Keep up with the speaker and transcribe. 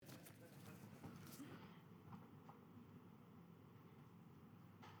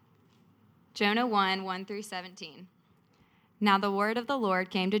Jonah 1, 1 through 17. Now the word of the Lord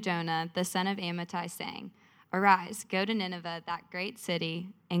came to Jonah, the son of Amittai, saying, Arise, go to Nineveh, that great city,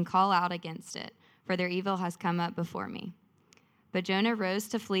 and call out against it, for their evil has come up before me. But Jonah rose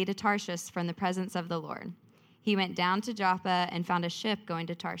to flee to Tarshish from the presence of the Lord. He went down to Joppa and found a ship going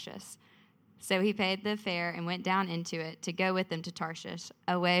to Tarshish. So he paid the fare and went down into it to go with them to Tarshish,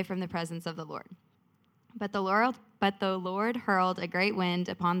 away from the presence of the Lord. But the Lord hurled a great wind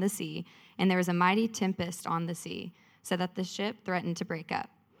upon the sea, and there was a mighty tempest on the sea, so that the ship threatened to break up.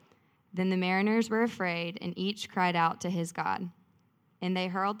 Then the mariners were afraid, and each cried out to his God. And they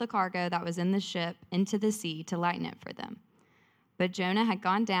hurled the cargo that was in the ship into the sea to lighten it for them. But Jonah had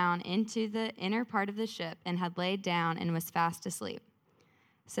gone down into the inner part of the ship and had laid down and was fast asleep.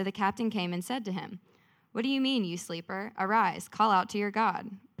 So the captain came and said to him, What do you mean, you sleeper? Arise, call out to your God.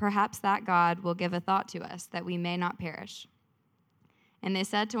 Perhaps that God will give a thought to us, that we may not perish. And they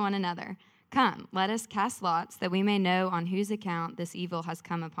said to one another, Come, let us cast lots, that we may know on whose account this evil has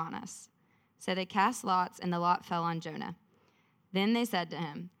come upon us. So they cast lots, and the lot fell on Jonah. Then they said to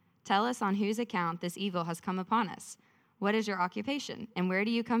him, Tell us on whose account this evil has come upon us. What is your occupation, and where do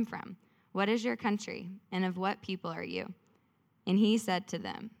you come from? What is your country, and of what people are you? And he said to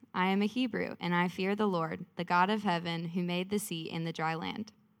them, I am a Hebrew, and I fear the Lord, the God of heaven, who made the sea and the dry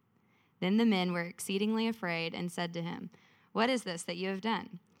land. Then the men were exceedingly afraid and said to him, What is this that you have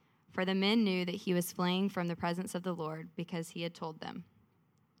done? For the men knew that he was fleeing from the presence of the Lord, because he had told them.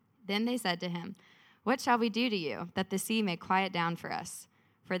 Then they said to him, What shall we do to you, that the sea may quiet down for us?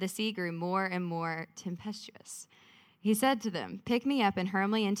 For the sea grew more and more tempestuous. He said to them, Pick me up and hurl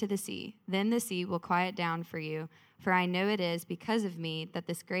me into the sea. Then the sea will quiet down for you, for I know it is because of me that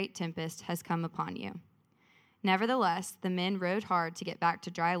this great tempest has come upon you. Nevertheless, the men rowed hard to get back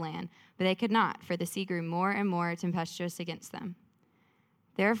to dry land, but they could not, for the sea grew more and more tempestuous against them.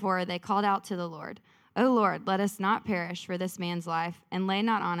 Therefore they called out to the Lord, O Lord, let us not perish for this man's life, and lay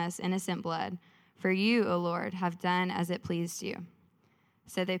not on us innocent blood. For you, O Lord, have done as it pleased you.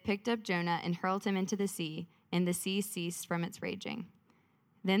 So they picked up Jonah and hurled him into the sea, and the sea ceased from its raging.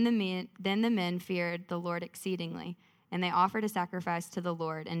 Then the men feared the Lord exceedingly, and they offered a sacrifice to the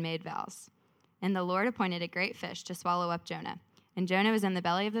Lord and made vows. And the Lord appointed a great fish to swallow up Jonah. And Jonah was in the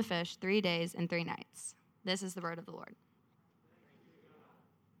belly of the fish 3 days and 3 nights. This is the word of the Lord.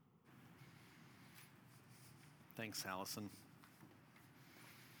 Thanks, Allison.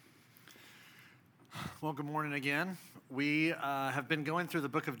 Well, good morning again. We have been going through the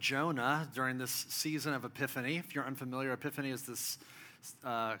book of Jonah during this season of Epiphany. If you're unfamiliar, Epiphany is this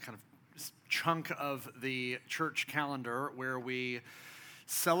kind of chunk of the church calendar where we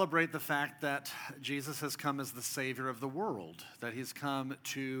celebrate the fact that Jesus has come as the Savior of the world, that he's come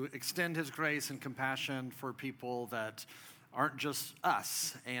to extend his grace and compassion for people that aren't just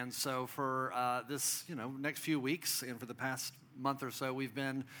us. And so for this next few weeks and for the past month or so, we've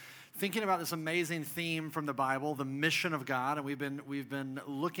been thinking about this amazing theme from the Bible, the mission of God, and we've been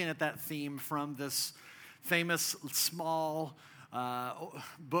looking at that theme from this famous small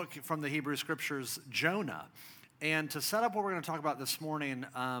book from the Hebrew Scriptures, Jonah. And to set up what we're going to talk about this morning,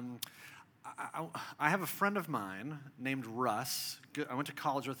 I have a friend of mine named Russ. I went to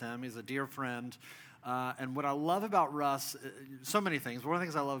college with him. He's a dear friend. And what I love about Russ, so many things. One of the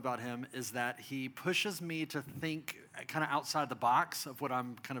things I love about him is that he pushes me to think kind of outside the box of what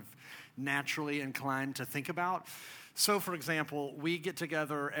I'm kind of naturally inclined to think about. So, for example, we get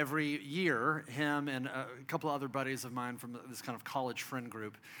together every year, him and a couple of other buddies of mine from this kind of college friend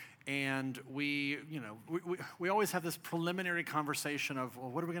group, and we always have this preliminary conversation of, well,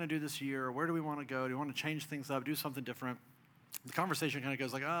 what are we going to do this year? Where do we want to go? Do we want to change things up, do something different? The conversation kind of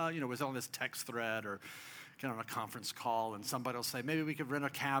goes like, was on this text thread or get on a conference call, and somebody will say, maybe we could rent a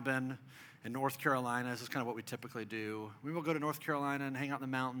cabin in North Carolina. This is kind of what we typically do. We will go to North Carolina and hang out in the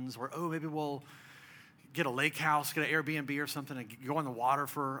mountains, or, maybe we'll get a lake house, get an Airbnb or something, and go on the water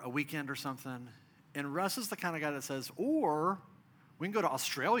for a weekend or something. And Russ is the kind of guy that says, or we can go to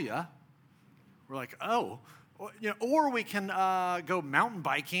Australia. We're like, or we can go mountain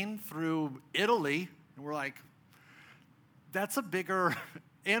biking through Italy. And we're like, that's a bigger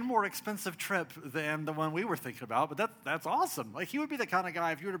and more expensive trip than the one we were thinking about, but that's awesome. Like, he would be the kind of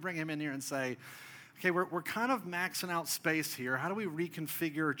guy, if you were to bring him in here and say, okay, we're kind of maxing out space here. How do we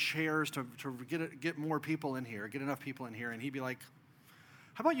reconfigure chairs to get more people in here, get enough people in here? And he'd be like,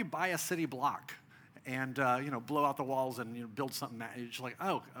 how about you buy a city block and blow out the walls and build something? You're just like,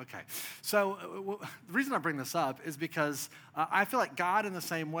 oh, okay. So the reason I bring this up is because I feel like God, in the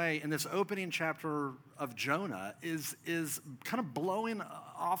same way, in this opening chapter of Jonah, is kind of blowing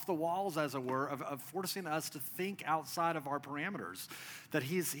off the walls, as it were, of forcing us to think outside of our parameters. That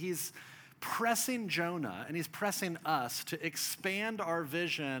he's pressing Jonah, and he's pressing us to expand our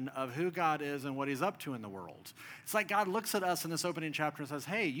vision of who God is and what he's up to in the world. It's like God looks at us in this opening chapter and says,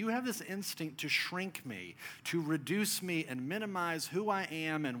 hey, you have this instinct to shrink me, to reduce me and minimize who I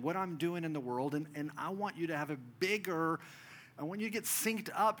am and what I'm doing in the world, and I want you to have I want you to get synced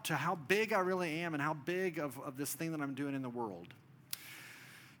up to how big I really am and how big of this thing that I'm doing in the world.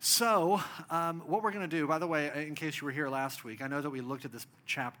 So, what we're going to do, by the way, in case you were here last week, I know that we looked at this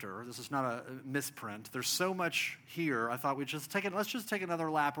chapter. This is not a misprint. There's so much here. I thought let's just take another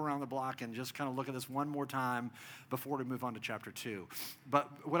lap around the block and just kind of look at this one more time before we move on to chapter 2. But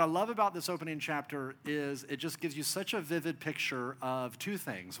what I love about this opening chapter is it just gives you such a vivid picture of two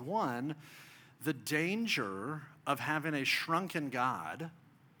things. One, the danger of having a shrunken God,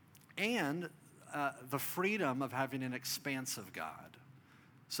 and the freedom of having an expansive God.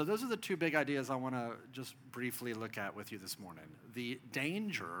 So those are the two big ideas I want to just briefly look at with you this morning. The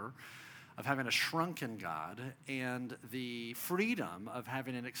danger of having a shrunken God and the freedom of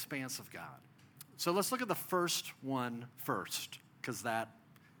having an expansive God. So let's look at the first one first, because that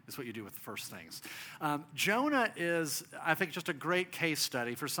is what you do with the first things. Jonah is, I think, just a great case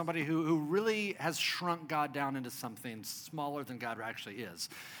study for somebody who really has shrunk God down into something smaller than God actually is.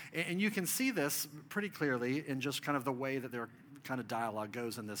 And you can see this pretty clearly in just kind of the way that their kind of dialogue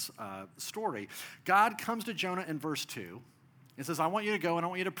goes in this story. God comes to Jonah in verse 2 and says, I want you to go and I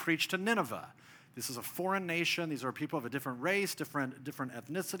want you to preach to Nineveh. This is a foreign nation. These are people of a different race, different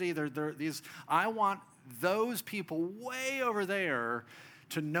ethnicity. I want those people way over there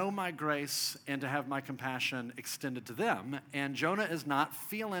to know my grace and to have my compassion extended to them. And Jonah is not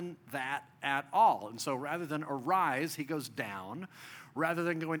feeling that at all. And so rather than arise, he goes down. Rather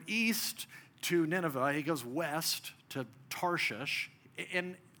than going east to Nineveh, he goes west to Tarshish.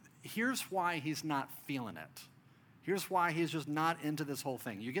 And here's why he's not feeling it. Here's why he's just not into this whole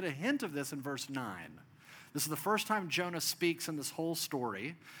thing. You get a hint of this in verse 9. This is the first time Jonah speaks in this whole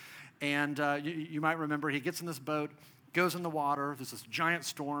story. And you might remember he gets in this boat, goes in the water. There's this giant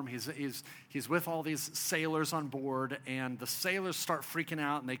storm. He's with all these sailors on board, and the sailors start freaking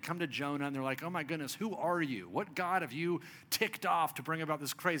out, and they come to Jonah, and they're like, oh my goodness, who are you? What God have you ticked off to bring about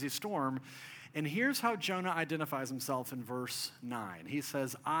this crazy storm? And here's how Jonah identifies himself in verse 9. He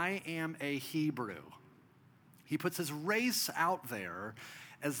says, I am a Hebrew. He puts his race out there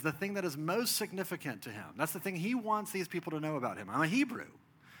as the thing that is most significant to him. That's the thing he wants these people to know about him. I'm a Hebrew.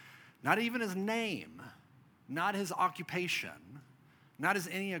 Not even his name, not his occupation, not his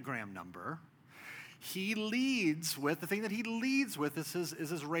Enneagram number. The thing that he leads with is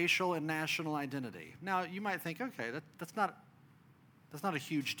his racial and national identity. Now, you might think, okay, that's not a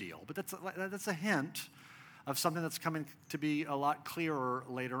huge deal, but that's a hint of something that's coming to be a lot clearer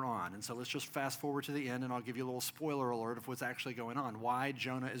later on. And so let's just fast forward to the end, and I'll give you a little spoiler alert of what's actually going on, why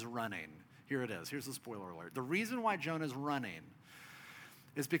Jonah is running. Here it is. Here's the spoiler alert. The reason why Jonah is running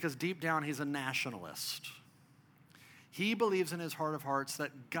is because deep down he's a nationalist. He believes in his heart of hearts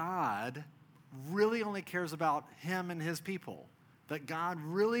that God really only cares about him and his people, that God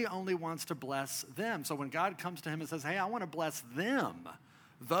really only wants to bless them. So when God comes to him and says, hey, I want to bless them,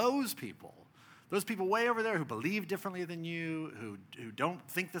 those people way over there who believe differently than you, who don't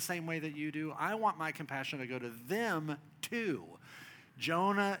think the same way that you do, I want my compassion to go to them too.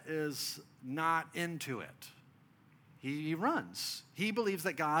 Jonah is not into it. He runs. He believes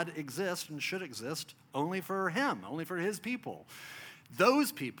that God exists and should exist only for him, only for his people.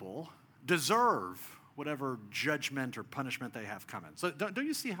 Those people deserve whatever judgment or punishment they have coming. So don't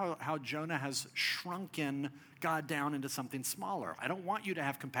you see how Jonah has shrunken God down into something smaller? I don't want you to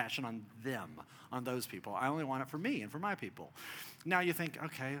have compassion on them, on those people. I only want it for me and for my people. Now you think,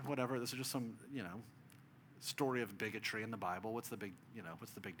 okay, whatever, this is just some, story of bigotry in the Bible. What's the big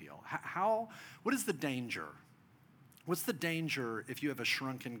deal? What is the danger? What's the danger if you have a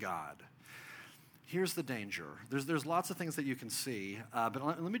shrunken God? Here's the danger. There's lots of things that you can see, but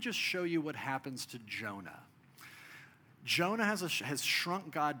let me just show you what happens to Jonah. Jonah has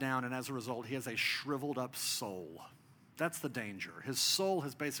shrunk God down, and as a result, he has a shriveled up soul. That's the danger. His soul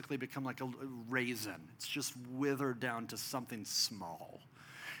has basically become like a raisin. It's just withered down to something small.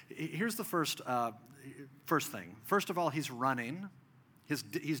 Here's the first thing. First of all, he's running.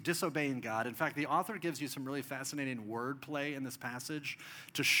 He's disobeying God. In fact, the author gives you some really fascinating wordplay in this passage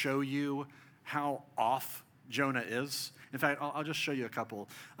to show you how off Jonah is. In fact, I'll just show you a couple.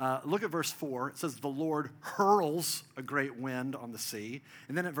 Look at verse 4. It says, the Lord hurls a great wind on the sea.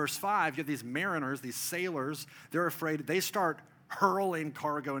 And then at verse 5, you have these mariners, these sailors. They're afraid. They start hurling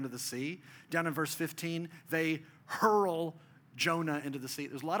cargo into the sea. Down in verse 15, they hurl Jonah into the sea.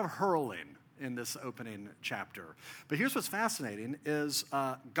 There's a lot of hurling in this opening chapter. But here's what's fascinating is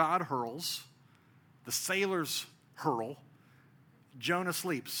God hurls, the sailors hurl, Jonah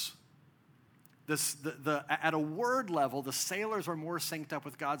sleeps. At a word level, the sailors are more synced up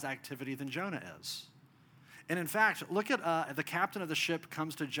with God's activity than Jonah is. And in fact, look at the captain of the ship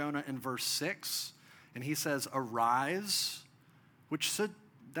comes to Jonah in verse 6, and he says, "Arise,"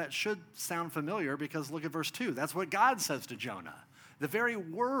 that should sound familiar because look at verse 2. That's what God says to Jonah. The very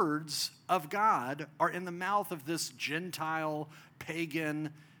words of God are in the mouth of this Gentile,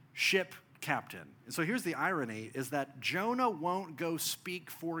 pagan ship captain. And so here's the irony, is that Jonah won't go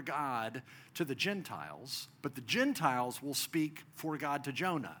speak for God to the Gentiles, but the Gentiles will speak for God to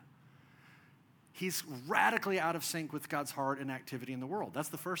Jonah. He's radically out of sync with God's heart and activity in the world. That's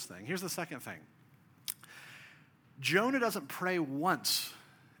the first thing. Here's the second thing. Jonah doesn't pray once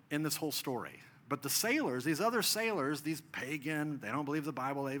in this whole story. But the sailors, these other sailors, these pagan, they don't believe the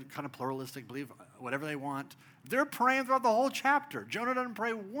Bible, they kind of pluralistic, believe whatever they want, they're praying throughout the whole chapter. Jonah doesn't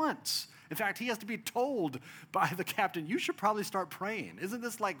pray once. In fact, he has to be told by the captain, you should probably start praying. Isn't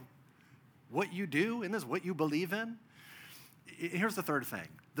this like what you do? Isn't this what you believe in? Here's the third thing.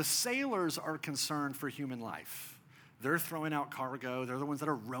 The sailors are concerned for human life. They're throwing out cargo. They're the ones that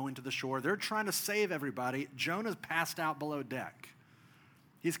are rowing to the shore. They're trying to save everybody. Jonah's passed out below deck.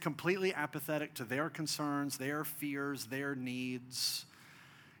 He's completely apathetic to their concerns, their fears, their needs.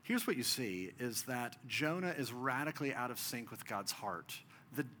 Here's what you see is that Jonah is radically out of sync with God's heart.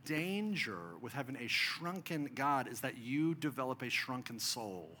 The danger with having a shrunken God is that you develop a shrunken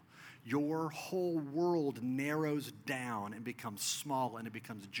soul. Your whole world narrows down and becomes small, and it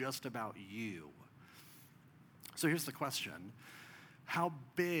becomes just about you. So here's the question. How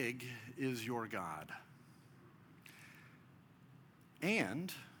big is your God?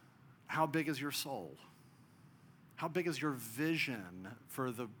 And how big is your soul? How big is your vision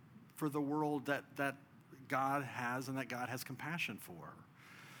for the world that God has and that God has compassion for?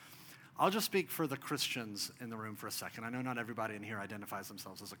 I'll just speak for the Christians in the room for a second. I know not everybody in here identifies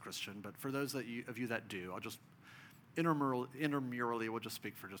themselves as a Christian, but for those of you that do, I'll just intramurally, we'll just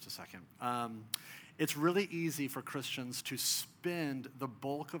speak for just a second. It's really easy for Christians to spend the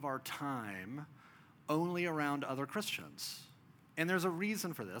bulk of our time only around other Christians. And there's a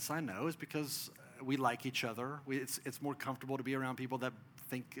reason for this, I know, is because we like each other. It's more comfortable to be around people that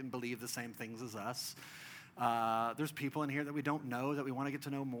think and believe the same things as us. There's people in here that we don't know that we want to get to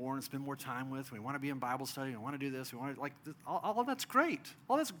know more and spend more time with. We want to be in Bible study. We want to do this. We want to all that's great.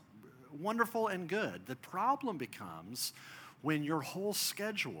 All that's wonderful and good. The problem becomes when your whole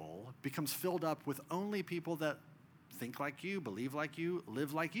schedule becomes filled up with only people that think like you, believe like you,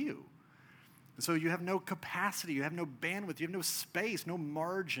 live like you. And so you have no capacity, you have no bandwidth, you have no space, no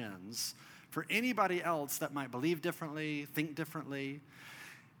margins for anybody else that might believe differently, think differently.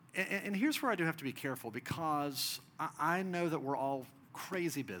 And here's where I do have to be careful, because I know that we're all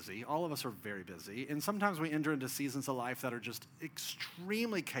crazy busy. All of us are very busy. And sometimes we enter into seasons of life that are just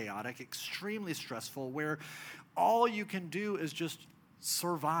extremely chaotic, extremely stressful, where all you can do is just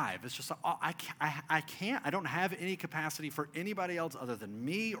survive. It's just, I don't have any capacity for anybody else other than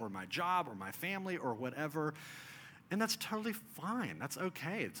me or my job or my family or whatever. And that's totally fine. That's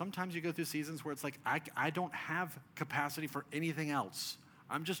okay. Sometimes you go through seasons where it's like, I don't have capacity for anything else.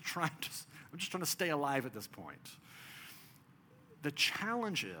 I'm just trying to stay alive at this point. The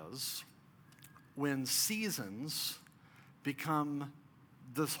challenge is when seasons become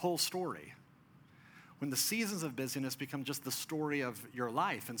this whole story. When the seasons of busyness become just the story of your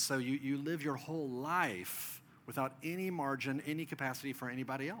life. And so you live your whole life without any margin, any capacity for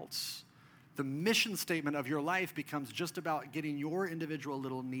anybody else. The mission statement of your life becomes just about getting your individual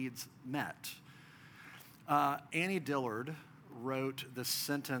little needs met. Annie Dillard wrote this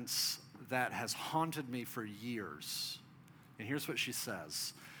sentence that has haunted me for years. And here's what she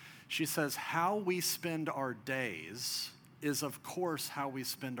says. She says, how we spend our days is, of course, how we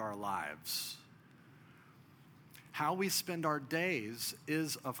spend our lives. How we spend our days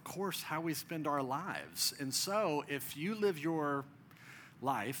is, of course, how we spend our lives. And so if you live your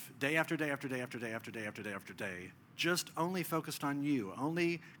life day after day after day after day after day after day after day, just only focused on you,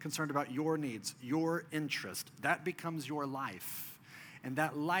 only concerned about your needs, your interest, that becomes your life. And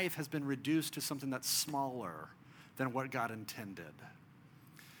that life has been reduced to something that's smaller than what God intended.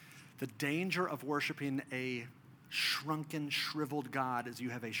 The danger of worshiping a shrunken, shriveled God is you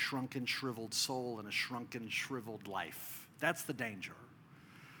have a shrunken, shriveled soul and a shrunken, shriveled life. That's the danger.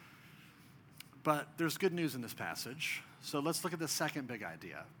 But there's good news in this passage. So let's look at the second big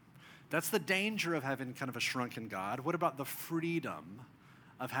idea. That's the danger of having kind of a shrunken God. What about the freedom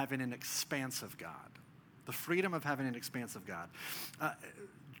of having an expansive God? The freedom of having an expansive God.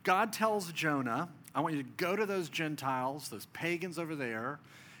 God tells Jonah, I want you to go to those Gentiles, those pagans over there,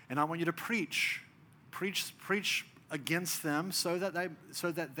 and I want you to preach against them so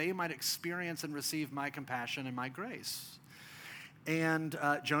that they might experience and receive my compassion and my grace. And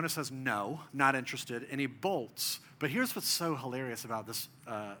Jonah says, no, not interested, and he bolts. But here's what's so hilarious about this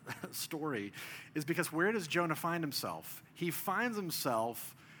story is because where does Jonah find himself? He finds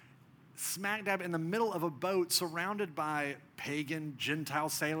himself smack dab in the middle of a boat surrounded by pagan Gentile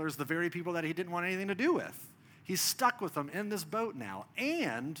sailors, the very people that he didn't want anything to do with. He's stuck with them in this boat now.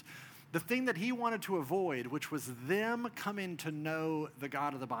 And the thing that he wanted to avoid, which was them coming to know the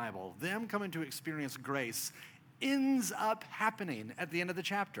God of the Bible, them coming to experience grace, ends up happening at the end of the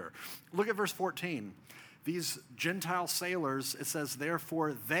chapter. Look at verse 14. These Gentile sailors, it says,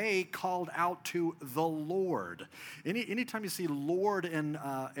 therefore they called out to the Lord. Anytime you see Lord in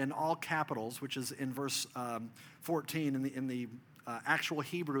all capitals, which is in verse 14 in the actual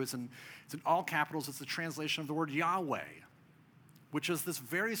Hebrew, it's in all capitals. It's the translation of the word Yahweh, which is this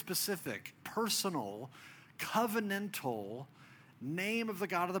very specific, personal, covenantal name of the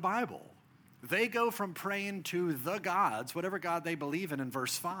God of the Bible. They go from praying to the gods, whatever God they believe in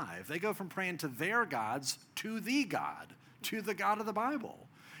verse 5. They go from praying to their gods to the God of the Bible.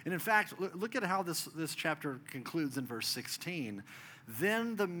 And in fact, look at how this chapter concludes in verse 16.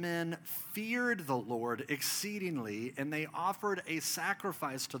 Then the men feared the Lord exceedingly, and they offered a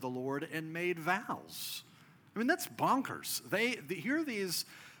sacrifice to the Lord and made vows. I mean, that's bonkers. Here are these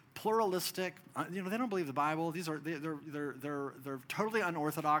pluralistic, they don't believe the Bible. They're totally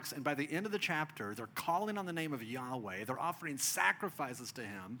unorthodox. And by the end of the chapter, they're calling on the name of Yahweh. They're offering sacrifices to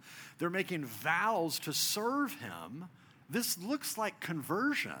him. They're making vows to serve him. This looks like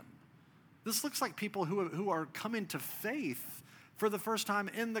conversion. This looks like people who are coming to faith for the first time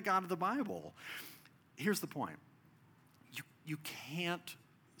in the God of the Bible. Here's the point. You can't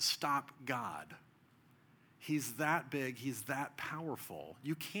stop God. He's that big. He's that powerful.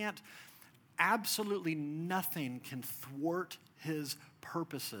 Absolutely nothing can thwart his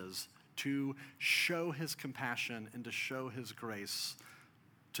purposes to show his compassion and to show his grace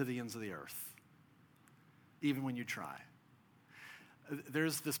to the ends of the earth, even when you try.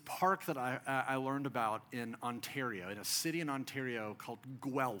 There's this park that I learned about in Ontario, in a city in Ontario called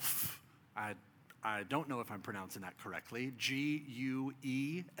Guelph. I don't know if I'm pronouncing that correctly. Guelph,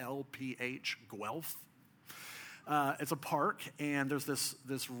 Guelph. It's a park, and there's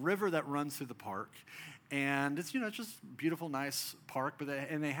this river that runs through the park, and it's just beautiful, nice park. But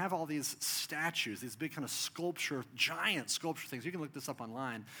they have all these statues, these big kind of giant sculpture things. You can look this up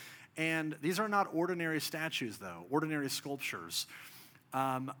online, and these are not ordinary statues, though. Ordinary sculptures.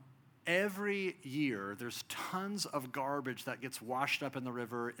 Every year, there's tons of garbage that gets washed up in the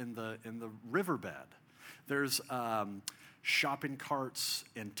river in the riverbed. There's shopping carts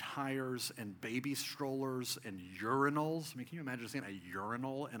and tires and baby strollers and urinals. I mean, can you imagine seeing a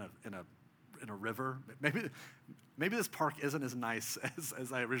urinal in a river? Maybe this park isn't as nice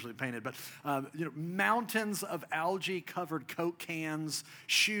as I originally painted, but mountains of algae-covered Coke cans,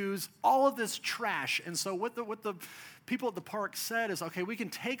 shoes, all of this trash. And so what the people at the park said is, okay, we can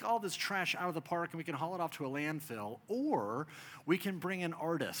take all this trash out of the park and we can haul it off to a landfill, or we can bring in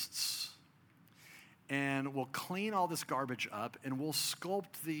artists. And we'll clean all this garbage up, and we'll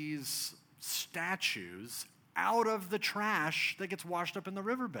sculpt these statues out of the trash that gets washed up in the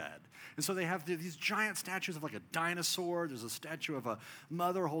riverbed. And so they have these giant statues of like a dinosaur. There's a statue of a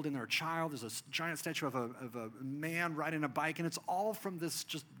mother holding their child. There's a giant statue of a man riding a bike, and it's all from this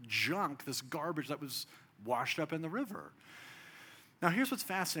just junk, this garbage that was washed up in the river. Now, here's what's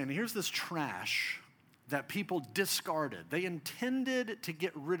fascinating. Here's this trash that people discarded. They intended to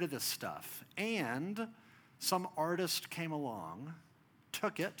get rid of this stuff, and some artist came along,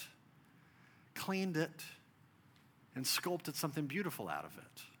 took it, cleaned it, and sculpted something beautiful out of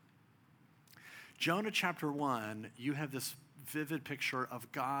it. Jonah chapter 1, you have this vivid picture of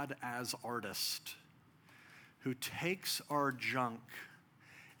God as artist who takes our junk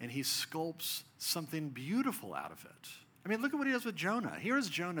and he sculpts something beautiful out of it. I mean, look at what he does with Jonah. Here is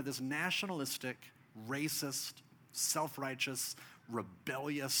Jonah, this nationalistic, racist, self-righteous,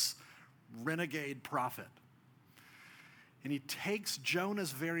 rebellious, renegade prophet. And he takes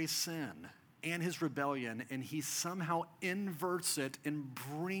Jonah's very sin and his rebellion, and he somehow inverts it and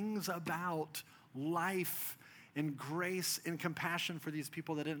brings about life and grace and compassion for these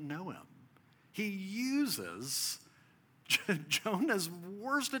people that didn't know him. He uses Jonah's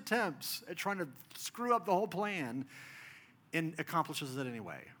worst attempts at trying to screw up the whole plan and accomplishes it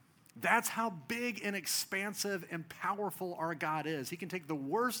anyway. That's how big and expansive and powerful our God is. He can take the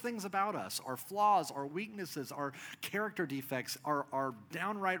worst things about us, our flaws, our weaknesses, our character defects, our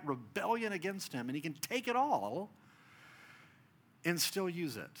downright rebellion against him, and he can take it all and still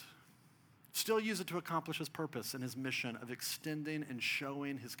use it. Still use it to accomplish his purpose and his mission of extending and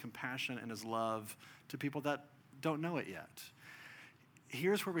showing his compassion and his love to people that don't know it yet.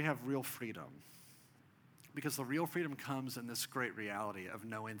 Here's where we have real freedom. Because the real freedom comes in this great reality of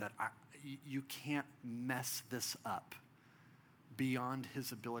knowing that you can't mess this up beyond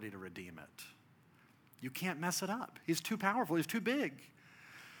his ability to redeem it. You can't mess it up. He's too powerful. He's too big.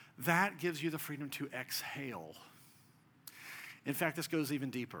 That gives you the freedom to exhale. In fact, this goes even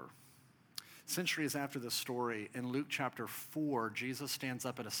deeper. Centuries after this story, in Luke chapter 4, Jesus stands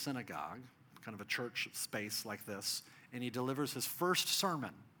up at a synagogue, kind of a church space like this, and he delivers his first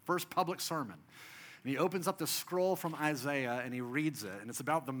public sermon. And he opens up the scroll from Isaiah and he reads it. And it's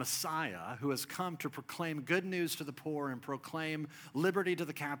about the Messiah who has come to proclaim good news to the poor and proclaim liberty to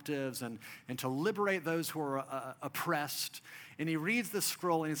the captives and to liberate those who are oppressed. And he reads this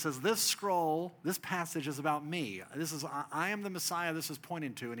scroll and he says, this passage is about me. I am the Messiah this is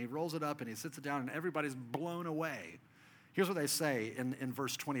pointing to. And he rolls it up and he sits it down and everybody's blown away. Here's what they say in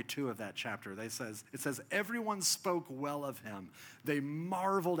verse 22 of that chapter. It says, everyone spoke well of him. They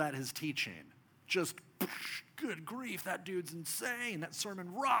marveled at his teaching. Just, good grief, that dude's insane. That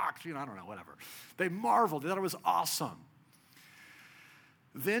sermon rocked. I don't know, whatever. They marveled. They thought it was awesome.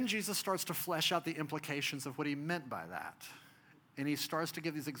 Then Jesus starts to flesh out the implications of what he meant by that. And he starts to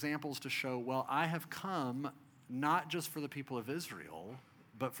give these examples to show, well, I have come not just for the people of Israel,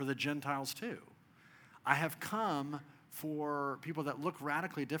 but for the Gentiles too. I have come for people that look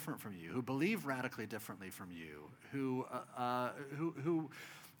radically different from you, who believe radically differently from you, who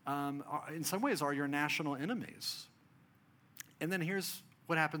in some ways are your national enemies. And then here's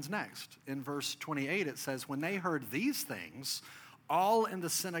what happens next. In verse 28, it says, when they heard these things, all in the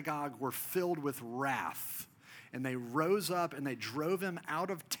synagogue were filled with wrath. And they rose up and they drove him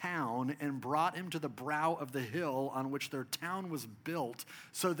out of town and brought him to the brow of the hill on which their town was built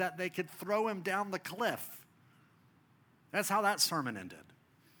so that they could throw him down the cliff. That's how that sermon ended.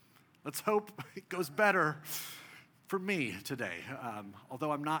 Let's hope it goes better for me today,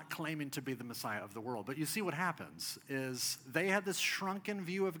 although I'm not claiming to be the Messiah of the world. But you see what happens is they had this shrunken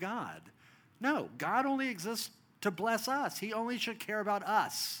view of God. No, God only exists to bless us. He only should care about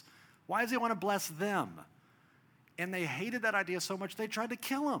us. Why does he want to bless them? And they hated that idea so much they tried to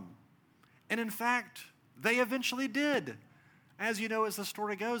kill him. And in fact, they eventually did. As you know, as the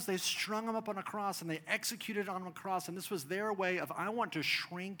story goes, they strung him up on a cross and they executed on a cross. And this was their way of, I want to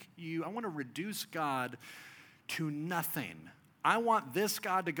shrink you. I want to reduce God to nothing. I want this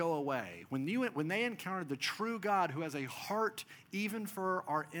God to go away. When they encountered the true God who has a heart even for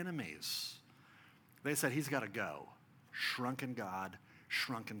our enemies, they said, he's got to go. Shrunken God,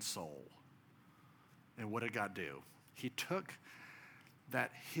 shrunken soul. And what did God do? He took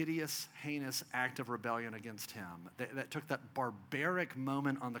that hideous, heinous act of rebellion against him, that took that barbaric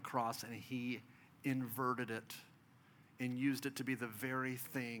moment on the cross, and he inverted it and used it to be the very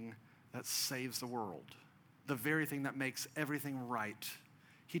thing that saves the world. The very thing that makes everything right.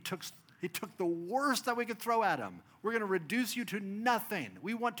 He took the worst that we could throw at him. We're going to reduce you to nothing.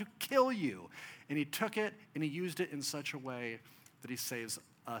 We want to kill you. And he took it and he used it in such a way that he saves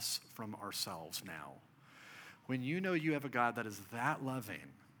us from ourselves now. When you know you have a God that is that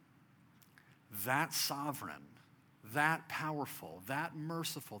loving, that sovereign, that powerful, that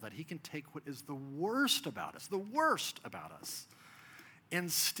merciful, that he can take what is the worst about us, and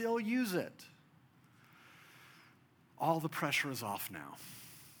still use it, all the pressure is off now.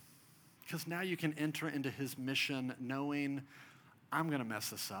 Because now you can enter into his mission knowing, I'm going to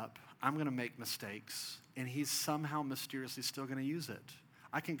mess this up. I'm going to make mistakes. And he's somehow mysteriously still going to use it.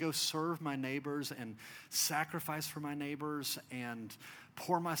 I can go serve my neighbors and sacrifice for my neighbors and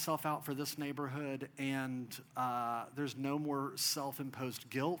pour myself out for this neighborhood. And there's no more self-imposed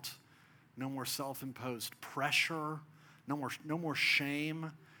guilt, no more self-imposed pressure, no more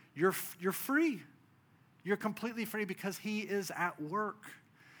shame. You're free. You're completely free because he is at work.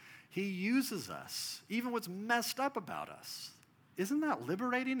 He uses us, even what's messed up about us. Isn't that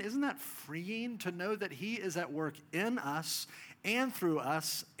liberating? Isn't that freeing to know that he is at work in us and through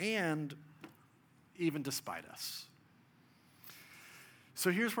us and even despite us?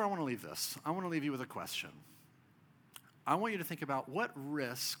 So here's where I want to leave this. I want to leave you with a question. I want you to think about, what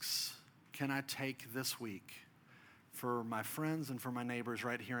risks can I take this week for my friends and for my neighbors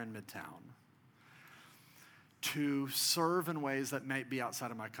right here in Midtown? to serve in ways that might be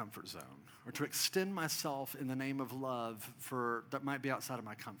outside of my comfort zone, or to extend myself in the name of love that might be outside of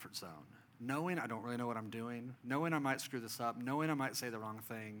my comfort zone, knowing I don't really know what I'm doing, knowing I might screw this up, knowing I might say the wrong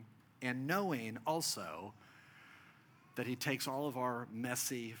thing, and knowing also that he takes all of our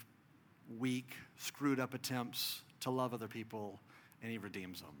messy, weak, screwed up attempts to love other people, and he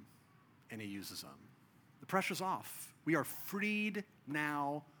redeems them, and he uses them. The pressure's off. We are freed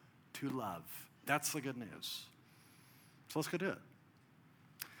now to love. That's the good news. So let's go do it.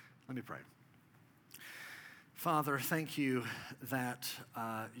 Let me pray. Father, thank you that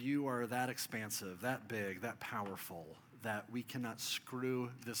you are that expansive, that big, that powerful, that we cannot screw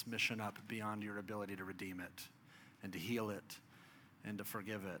this mission up beyond your ability to redeem it and to heal it and to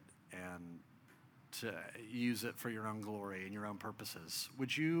forgive it and to use it for your own glory and your own purposes.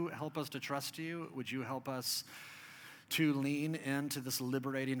 Would you help us to trust you? Would you help us to lean into this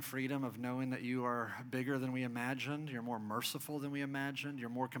liberating freedom of knowing that you are bigger than we imagined, you're more merciful than we imagined, you're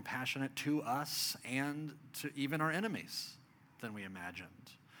more compassionate to us and to even our enemies than we imagined.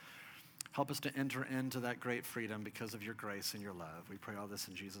 Help us to enter into that great freedom because of your grace and your love. We pray all this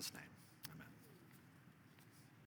in Jesus' name.